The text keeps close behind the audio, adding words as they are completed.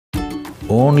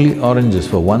Only oranges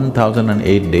for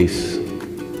 1008 days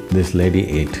this lady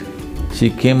ate. She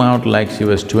came out like she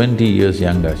was 20 years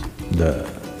younger. The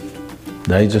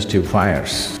digestive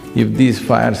fires, if these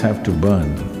fires have to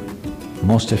burn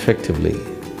most effectively,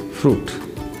 fruit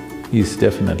is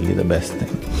definitely the best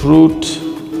thing. Fruit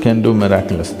can do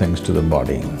miraculous things to the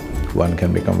body. One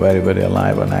can become very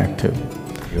alive and active.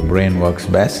 Your brain works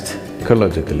best.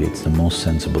 Ecologically, it's the most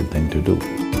sensible thing to do.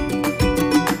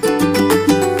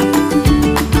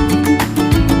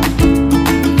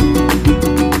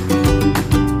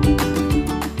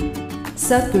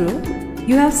 Sadhguru,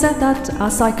 you have said that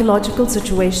our psychological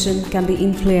situation can be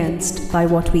influenced by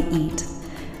what we eat.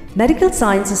 Medical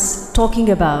science is talking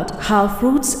about how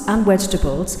fruits and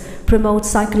vegetables promote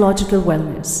psychological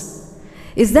wellness.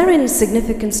 Is there any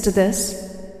significance to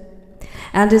this?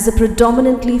 And is a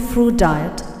predominantly fruit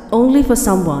diet only for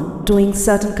someone doing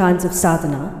certain kinds of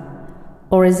sadhana?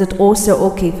 Or is it also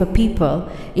okay for people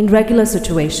in regular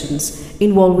situations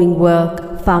involving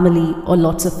work, family, or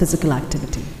lots of physical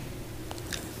activity?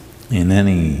 In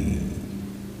any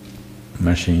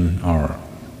machine or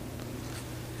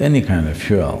any kind of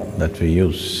fuel that we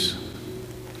use,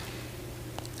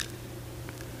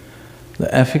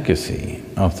 the efficacy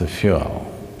of the fuel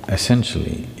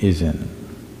essentially is in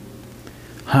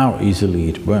how easily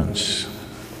it burns.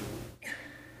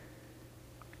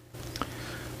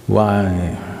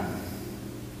 Why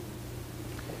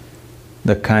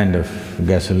the kind of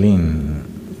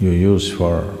gasoline you use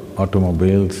for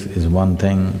automobiles is one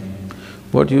thing,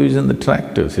 what you use in the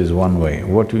tractors is one way,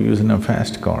 what you use in a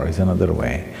fast car is another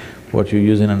way, what you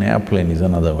use in an airplane is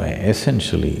another way.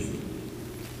 Essentially,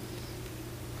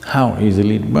 how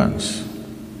easily it burns.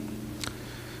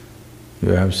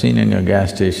 You have seen in your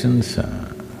gas stations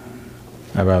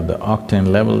about the octane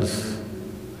levels,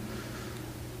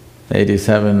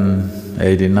 87,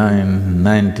 89,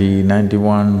 90,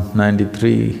 91,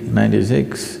 93,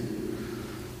 96.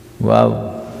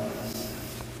 Well,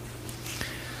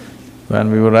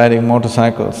 when we were riding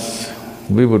motorcycles,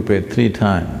 we would pay 3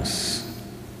 times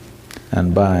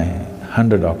and buy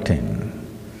 100 octane,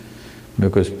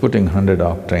 because putting 100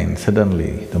 octane,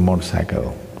 suddenly the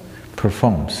motorcycle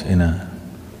performs in a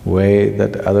way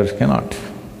that others cannot.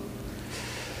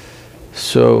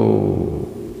 So,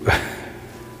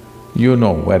 you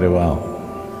know very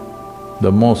well,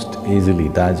 the most easily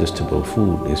digestible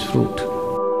food is fruit.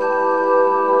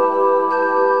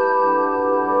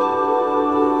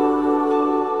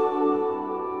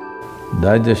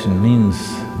 Digestion means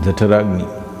the Taragni,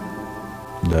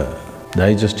 the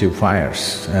digestive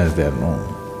fires as they are known.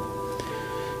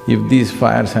 If these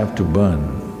fires have to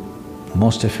burn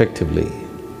most effectively,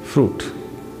 fruit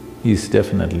is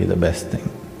definitely the best thing.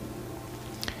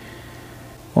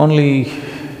 Only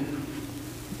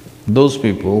those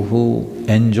people who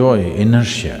enjoy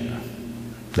inertia,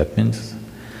 that means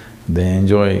they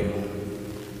enjoy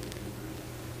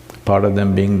part of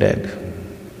them being dead.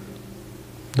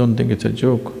 Don't think it's a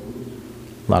joke.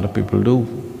 A lot of people do.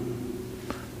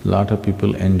 A lot of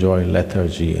people enjoy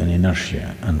lethargy and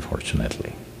inertia,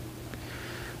 unfortunately.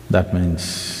 That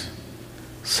means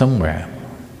somewhere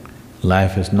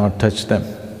life has not touched them.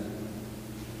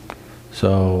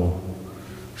 So,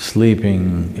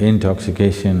 sleeping,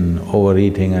 intoxication,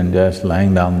 overeating and just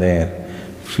lying down there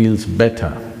feels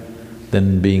better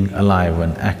than being alive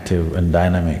and active and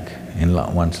dynamic in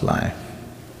one's life.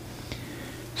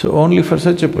 So only for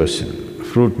such a person,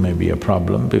 fruit may be a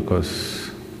problem because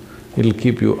it'll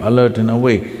keep you alert and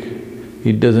awake.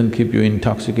 It doesn't keep you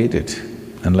intoxicated,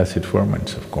 unless it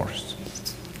ferments, of course.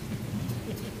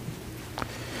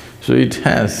 So it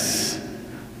has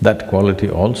that quality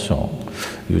also,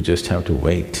 you just have to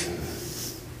wait.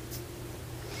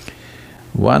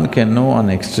 One can know an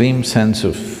extreme sense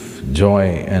of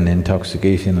joy and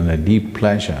intoxication and a deep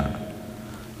pleasure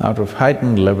out of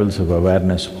heightened levels of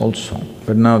awareness also.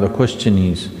 But now the question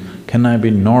is, can I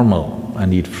be normal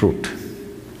and eat fruit?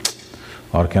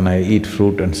 Or can I eat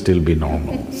fruit and still be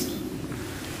normal?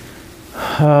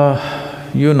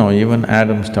 You know, even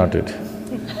Adam started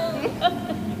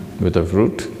with a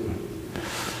fruit.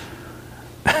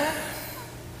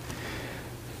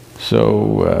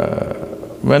 So,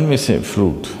 when we say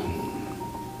fruit,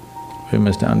 we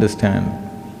must understand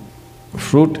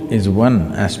fruit is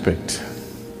one aspect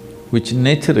which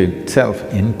nature itself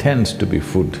intends to be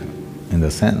food in the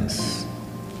sense.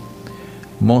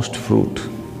 Most fruit,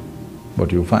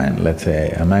 what you find, let's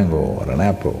say a mango or an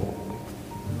apple,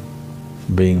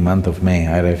 being month of May,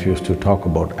 I refuse to talk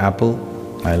about apple,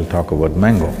 I'll talk about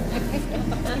mango.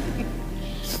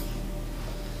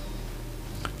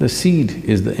 The seed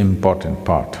is the important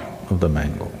part of the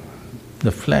mango.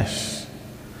 The flesh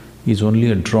is only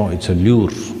a draw, it's a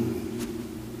lure,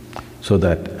 so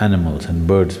that animals and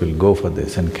birds will go for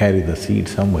this and carry the seed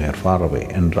somewhere far away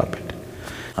and drop it.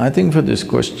 I think for this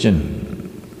question,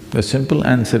 the simple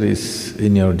answer is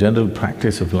in your general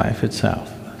practice of life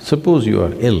itself. Suppose you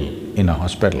are ill in a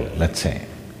hospital, let's say,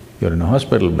 you're in a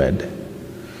hospital bed,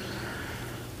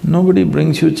 nobody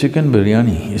brings you chicken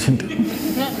biryani, isn't it?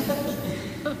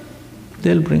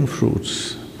 They'll bring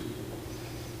fruits.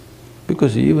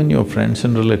 Because even your friends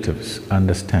and relatives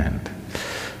understand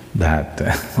that,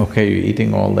 okay, you're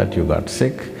eating all that, you got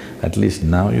sick, at least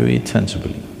now you eat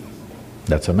sensibly.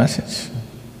 That's a message.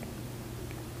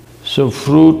 So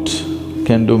fruit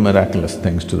can do miraculous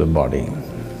things to the body.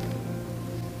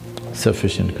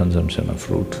 Sufficient consumption of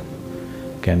fruit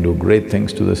can do great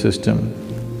things to the system.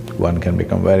 One can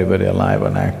become very, very alive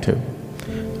and active,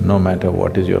 no matter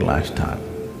what is your lifestyle.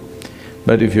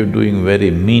 But if you're doing very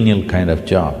menial kind of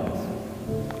job,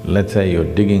 let's say you're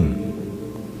digging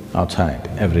outside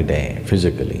every day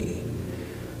physically,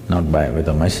 not with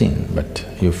a machine, but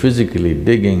you're physically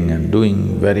digging and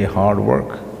doing very hard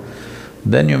work,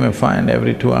 then you may find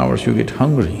every 2 hours you get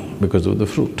hungry because of the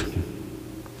fruit.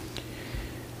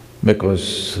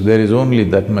 Because there is only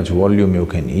that much volume you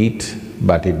can eat,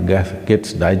 but it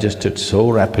gets digested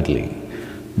so rapidly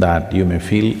that you may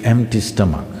feel empty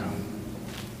stomach.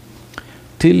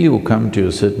 Till you come to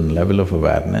a certain level of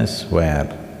awareness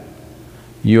where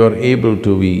you are able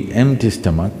to be empty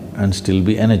stomach and still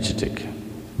be energetic,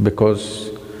 because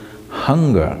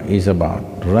hunger is about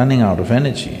running out of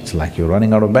energy. It's like you're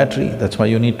running out of battery, that's why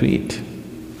you need to eat.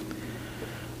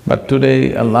 But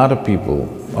today, a lot of people,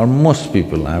 or most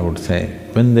people I would say,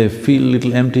 when they feel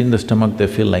little empty in the stomach, they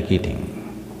feel like eating.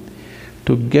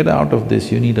 To get out of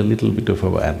this, you need a little bit of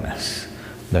awareness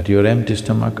that you're empty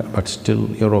stomach, but still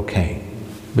you're okay,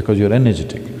 because you're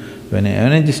energetic. When your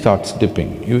energy starts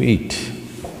dipping, you eat.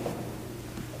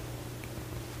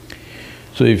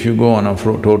 So if you go on a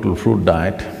total fruit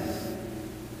diet,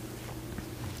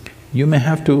 you may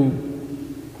have to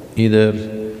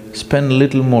either spend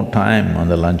little more time on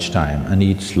the lunchtime and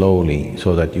eat slowly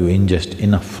so that you ingest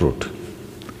enough fruit.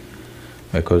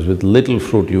 Because with little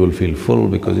fruit you will feel full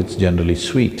because it's generally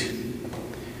sweet.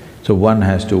 So one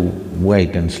has to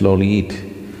wait and slowly eat.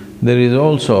 There is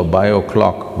also a bio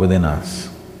clock within us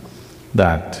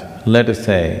that, let us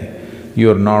say,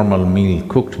 your normal meal,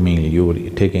 cooked meal, you're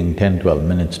taking 10-12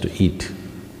 minutes to eat.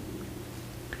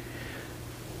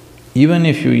 Even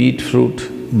if you eat fruit,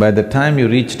 by the time you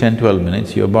reach 10-12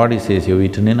 minutes, your body says you've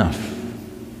eaten enough.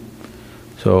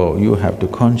 So you have to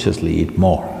consciously eat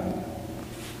more,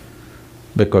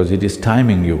 because it is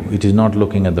timing you, it is not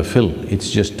looking at the fill, it's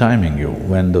just timing you.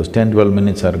 When those 10-12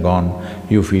 minutes are gone,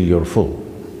 you feel you're full.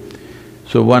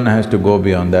 So one has to go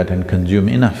beyond that and consume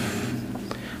enough.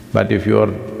 But if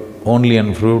you're only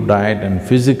on fruit diet and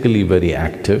physically very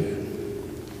active,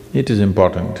 it is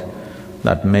important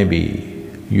that maybe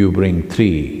you bring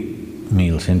 3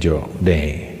 meals into your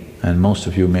day, and most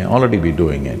of you may already be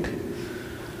doing it.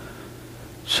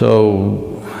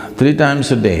 So, 3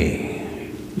 times a day,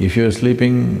 if you're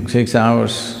sleeping 6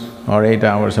 hours or 8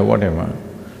 hours or whatever,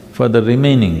 for the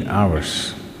remaining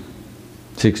hours,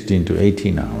 16 to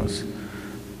 18 hours,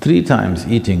 3 times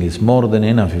eating is more than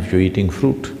enough if you're eating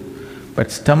fruit. But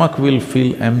stomach will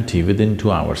feel empty within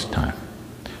 2 hours' time.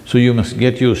 So you must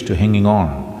get used to hanging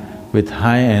on with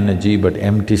high energy but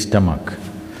empty stomach.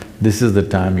 This is the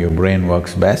time your brain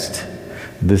works best,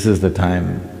 this is the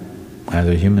time as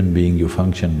a human being you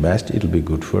function best, it'll be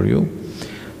good for you.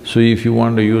 So if you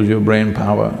want to use your brain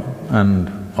power and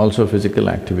also physical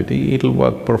activity, it'll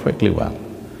work perfectly well.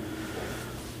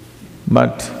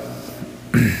 But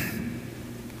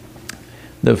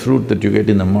the fruit that you get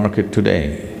in the market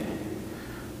today,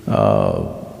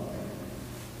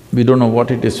 we don't know what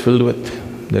it is filled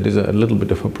with. There is a little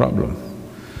bit of a problem.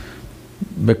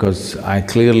 Because I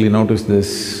clearly noticed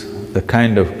this, the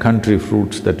kind of country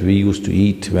fruits that we used to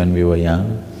eat when we were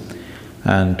young,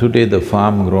 and today the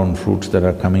farm-grown fruits that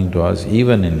are coming to us,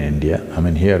 even in India, I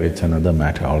mean here it's another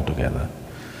matter altogether,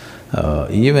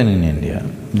 even in India,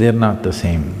 they're not the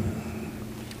same.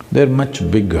 They're much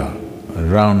bigger,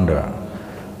 rounder,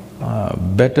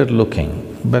 better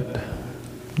looking, but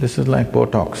this is like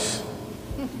Botox.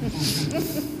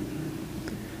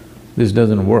 This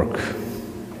doesn't work.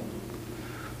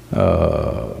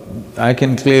 I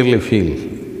can clearly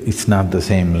feel it's not the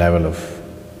same level of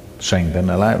strength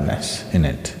and aliveness in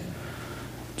it,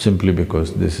 simply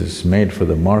because this is made for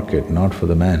the market, not for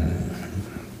the man.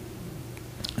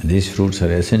 These fruits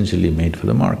are essentially made for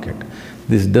the market.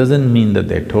 This doesn't mean that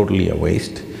they're totally a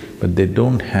waste, but they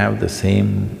don't have the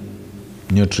same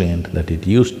nutrient that it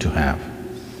used to have.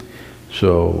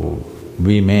 So,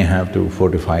 we may have to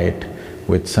fortify it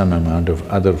with some amount of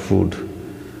other food.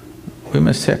 We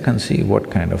must check and see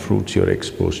what kind of fruits you're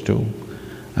exposed to.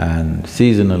 And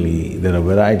seasonally, there are a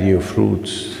variety of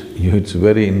fruits. It's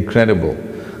very incredible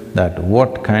that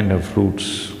what kind of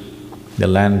fruits the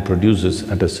land produces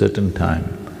at a certain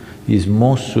time is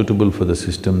most suitable for the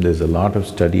system. There's a lot of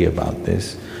study about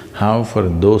this, how for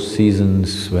those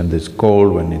seasons when it's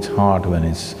cold, when it's hot, when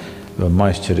the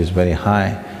moisture is very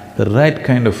high, the right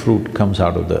kind of fruit comes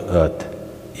out of the earth.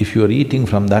 If you are eating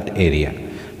from that area,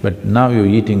 but now you're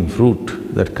eating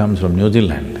fruit that comes from New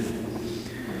Zealand,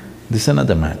 this is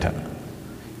another matter.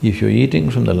 If you're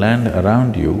eating from the land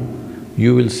around you,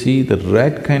 you will see the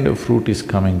right kind of fruit is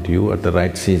coming to you at the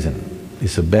right season.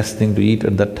 It's the best thing to eat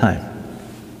at that time.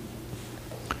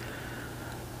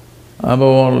 Above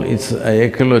all, it's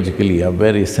ecologically a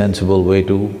very sensible way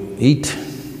to eat.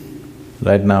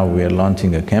 Right now we are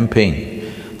launching a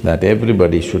campaign that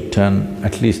everybody should turn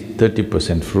at least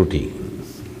 30% fruity.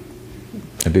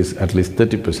 At least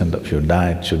 30% of your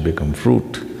diet should become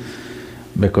fruit.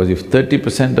 Because if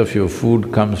 30% of your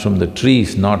food comes from the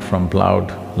trees, not from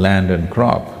plowed land and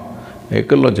crop,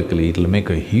 ecologically it'll make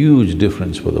a huge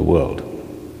difference for the world.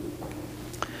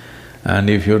 And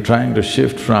if you're trying to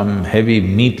shift from heavy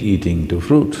meat eating to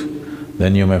fruit,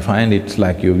 then you may find it's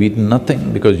like you've eaten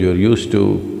nothing because you're used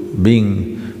to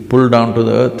being pulled down to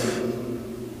the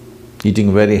earth,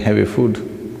 eating very heavy food.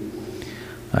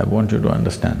 I want you to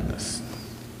understand this.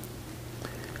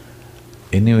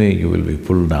 Anyway, you will be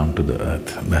pulled down to the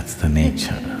earth, that's the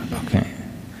nature, okay?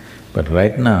 But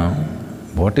right now,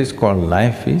 what is called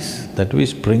life is that we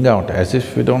spring out as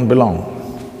if we don't belong.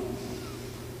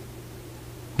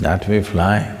 That we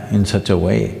fly in such a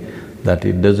way that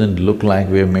it doesn't look like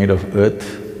we're made of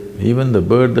earth. Even the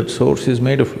bird that soars is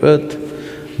made of earth,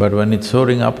 but when it's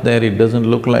soaring up there, it doesn't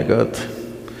look like earth.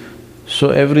 So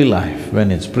every life, when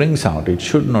it springs out, it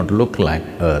should not look like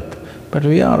earth, but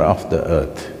we are of the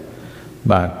earth.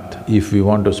 But if we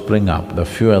want to spring up, the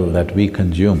fuel that we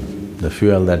consume, the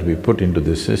fuel that we put into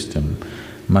this system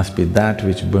must be that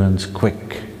which burns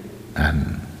quick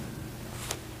and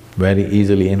very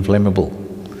easily inflammable.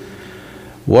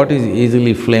 What is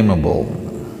easily flammable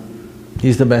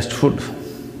is the best food.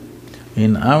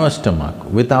 In our stomach,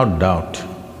 without doubt,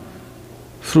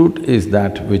 fruit is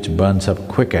that which burns up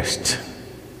quickest.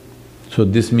 So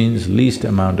this means least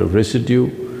amount of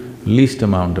residue, least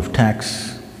amount of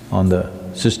tax on the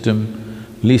system,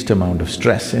 least amount of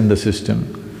stress in the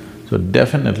system. So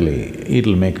definitely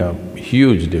it'll make a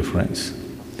huge difference.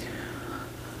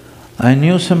 I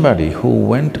knew somebody who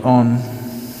went on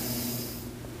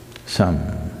some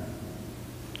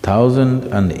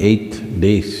 1008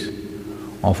 days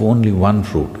of only one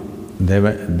fruit.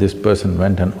 This person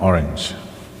went on orange.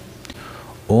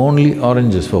 Only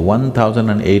oranges for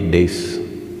 1008 days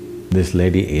this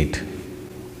lady ate.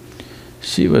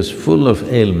 She was full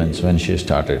of ailments when she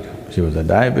started. She was a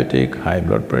diabetic, high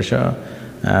blood pressure,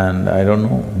 and I don't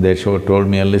know, they told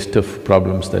me a list of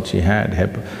problems that she had,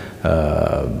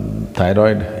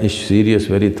 serious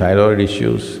very thyroid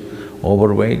issues,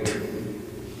 overweight.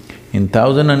 In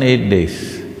 1008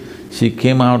 days, she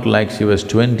came out like she was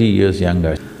 20 years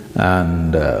younger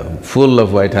and full of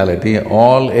vitality,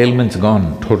 all ailments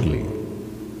gone totally.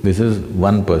 This is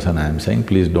one person I am saying,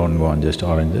 please don't go on just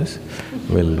oranges,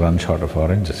 we'll run short of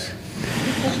oranges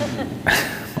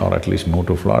or at least move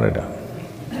to Florida.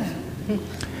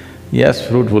 Yes,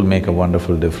 fruit will make a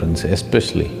wonderful difference,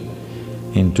 especially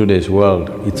in today's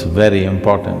world, it's very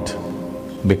important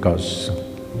because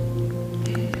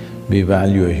we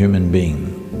value a human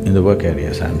being, in the work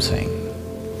areas I'm saying.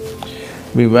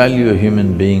 We value a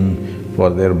human being for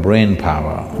their brain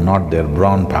power, not their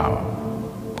brawn power,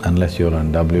 unless you're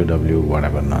on WW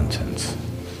whatever nonsense,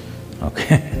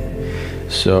 okay?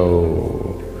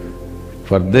 So,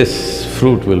 for this,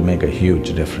 fruit will make a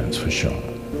huge difference for sure.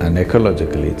 And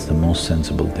ecologically, it's the most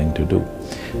sensible thing to do.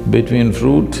 Between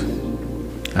fruit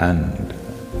and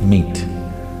meat,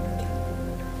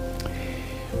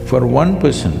 for one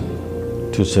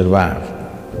person to survive,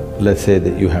 let's say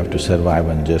that you have to survive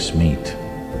on just meat,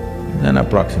 an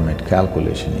approximate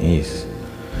calculation is,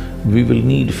 we will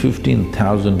need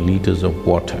 15,000 liters of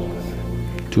water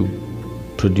to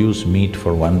produce meat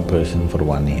for one person for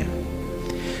 1 year.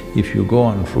 If you go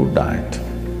on fruit diet,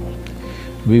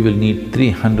 we will need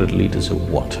 300 liters of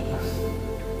water.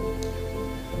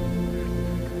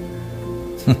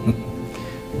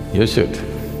 You should.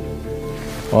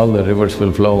 All the rivers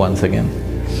will flow once again.